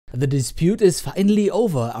The dispute is finally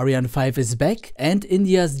over, Ariane 5 is back and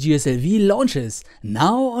India's GSLV launches,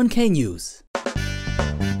 now on kNews.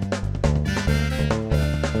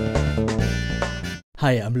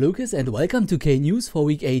 Hi, I'm Lucas and welcome to kNews for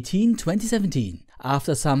week 18, 2017.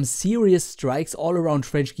 After some serious strikes all around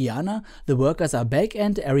French Guiana, the workers are back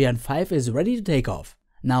and Ariane 5 is ready to take off.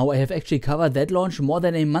 Now, I have actually covered that launch more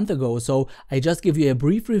than a month ago, so I just give you a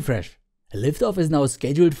brief refresh. Liftoff is now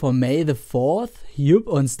scheduled for May the 4th, yup,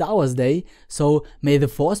 on Star Wars Day, so may the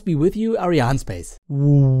Force be with you, Ariane Space.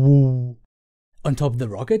 Woo. On top of the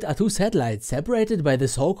rocket are two satellites separated by the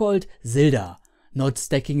so-called Zilda. Not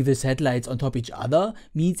stacking the satellites on top each other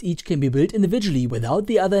means each can be built individually without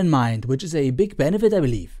the other in mind, which is a big benefit, I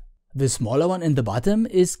believe. The smaller one in the bottom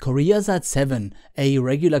is KoreaSat-7, a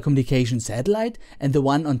regular communication satellite, and the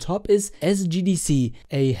one on top is SGDC,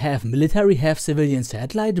 a half military half civilian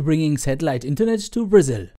satellite bringing satellite internet to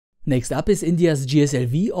Brazil. Next up is India's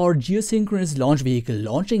GSLV or Geosynchronous Launch Vehicle,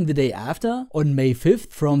 launching the day after on May 5th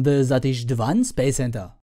from the Satish Dhawan Space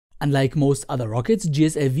Center. Unlike most other rockets,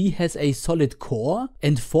 GSLV has a solid core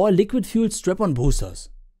and 4 liquid-fueled strap-on boosters.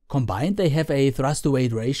 Combined, they have a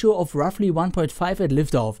thrust-to-weight ratio of roughly 1.5 at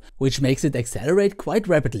liftoff, which makes it accelerate quite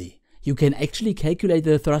rapidly. You can actually calculate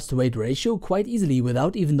the thrust-to-weight ratio quite easily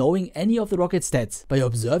without even knowing any of the rocket stats by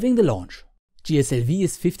observing the launch. GSLV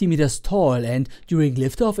is 50 meters tall and during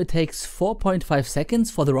liftoff it takes 4.5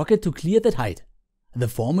 seconds for the rocket to clear that height. The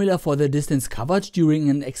formula for the distance covered during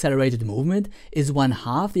an accelerated movement is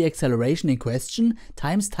 1/2 the acceleration in question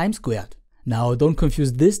times time squared. Now don't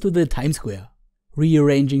confuse this to the time square.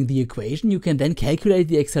 Rearranging the equation, you can then calculate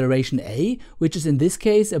the acceleration a, which is in this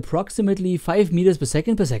case approximately 5 meters per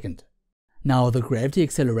second. Now the gravity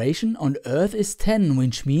acceleration on Earth is 10,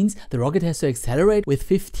 which means the rocket has to accelerate with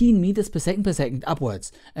 15 meters per second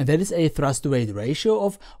upwards, and that is a thrust-to-weight ratio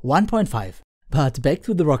of 1.5. But back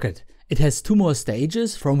to the rocket. It has 2 more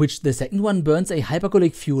stages, from which the second one burns a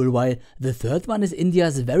hypergolic fuel, while the third one is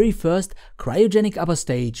India's very first cryogenic upper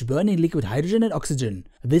stage, burning liquid hydrogen and oxygen.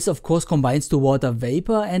 This of course combines to water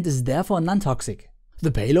vapor and is therefore non-toxic.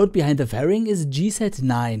 The payload behind the fairing is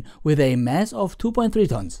GSat-9 with a mass of 2.3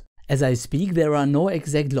 tons. As I speak, there are no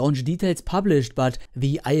exact launch details published, but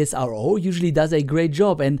the ISRO usually does a great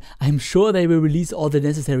job and I'm sure they will release all the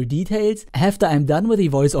necessary details after I'm done with the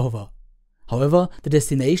voiceover. However, the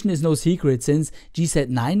destination is no secret since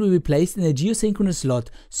GSat-9 will be placed in a geosynchronous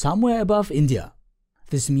slot somewhere above India.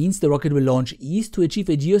 This means the rocket will launch east to achieve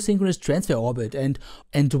a geosynchronous transfer orbit and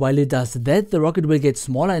while it does that, the rocket will get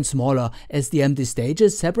smaller and smaller as the empty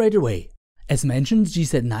stages separate away. As mentioned,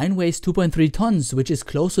 GSat-9 weighs 2.3 tons, which is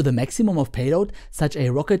close to the maximum of payload such a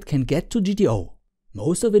rocket can get to GTO.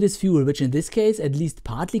 Most of it is fuel, which in this case at least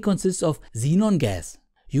partly consists of xenon gas.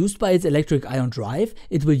 Used by its electric ion drive,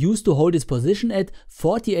 it will use to hold its position at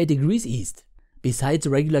 48 degrees east. Besides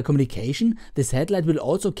regular communication, the satellite will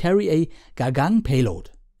also carry a Gagang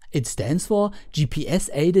payload. It stands for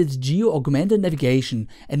GPS-aided Geo-Augmented Navigation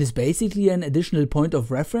and is basically an additional point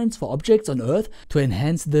of reference for objects on Earth to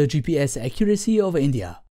enhance the GPS accuracy of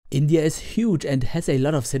India. India is huge and has a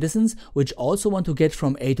lot of citizens which also want to get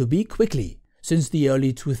from A to B quickly. Since the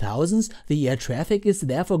early 2000s, the air traffic is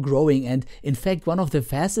therefore growing and in fact one of the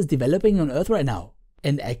fastest developing on Earth right now.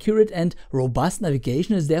 An accurate and robust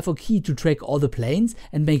navigation is therefore key to track all the planes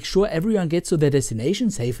and make sure everyone gets to their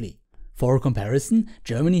destination safely. For comparison,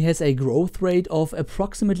 Germany has a growth rate of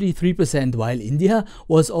approximately 3%, while India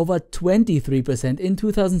was over 23% in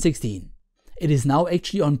 2016. It is now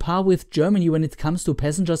actually on par with Germany when it comes to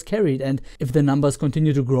passengers carried, and if the numbers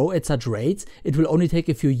continue to grow at such rates, it will only take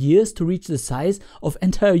a few years to reach the size of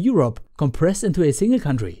entire Europe, compressed into a single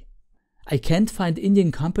country. I can't find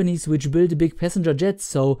Indian companies which build big passenger jets,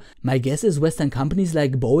 so my guess is Western companies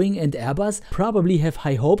like Boeing and Airbus probably have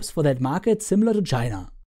high hopes for that market similar to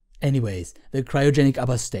China. Anyways, the cryogenic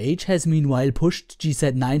upper stage has meanwhile pushed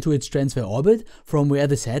GSat-9 to its transfer orbit, from where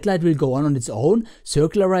the satellite will go on its own,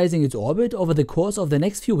 circularizing its orbit over the course of the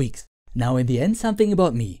next few weeks. Now in the end, something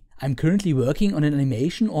about me. I'm currently working on an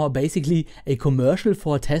animation or basically a commercial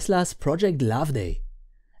for Tesla's Project Love Day.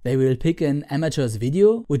 They will pick an amateur's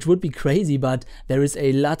video, which would be crazy, but there is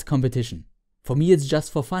a lot competition. For me it's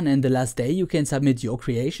just for fun and the last day you can submit your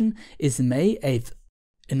creation is May 8th.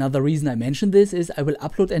 Another reason I mention this is I will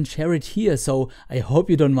upload and share it here, so I hope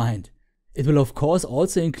you don't mind. It will of course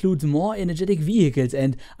also include more energetic vehicles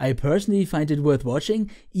and I personally find it worth watching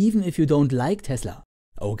even if you don't like Tesla.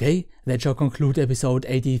 Okay, that shall conclude episode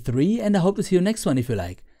 83 and I hope to see you next one if you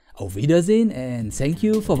like. Auf Wiedersehen and thank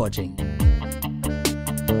you for watching.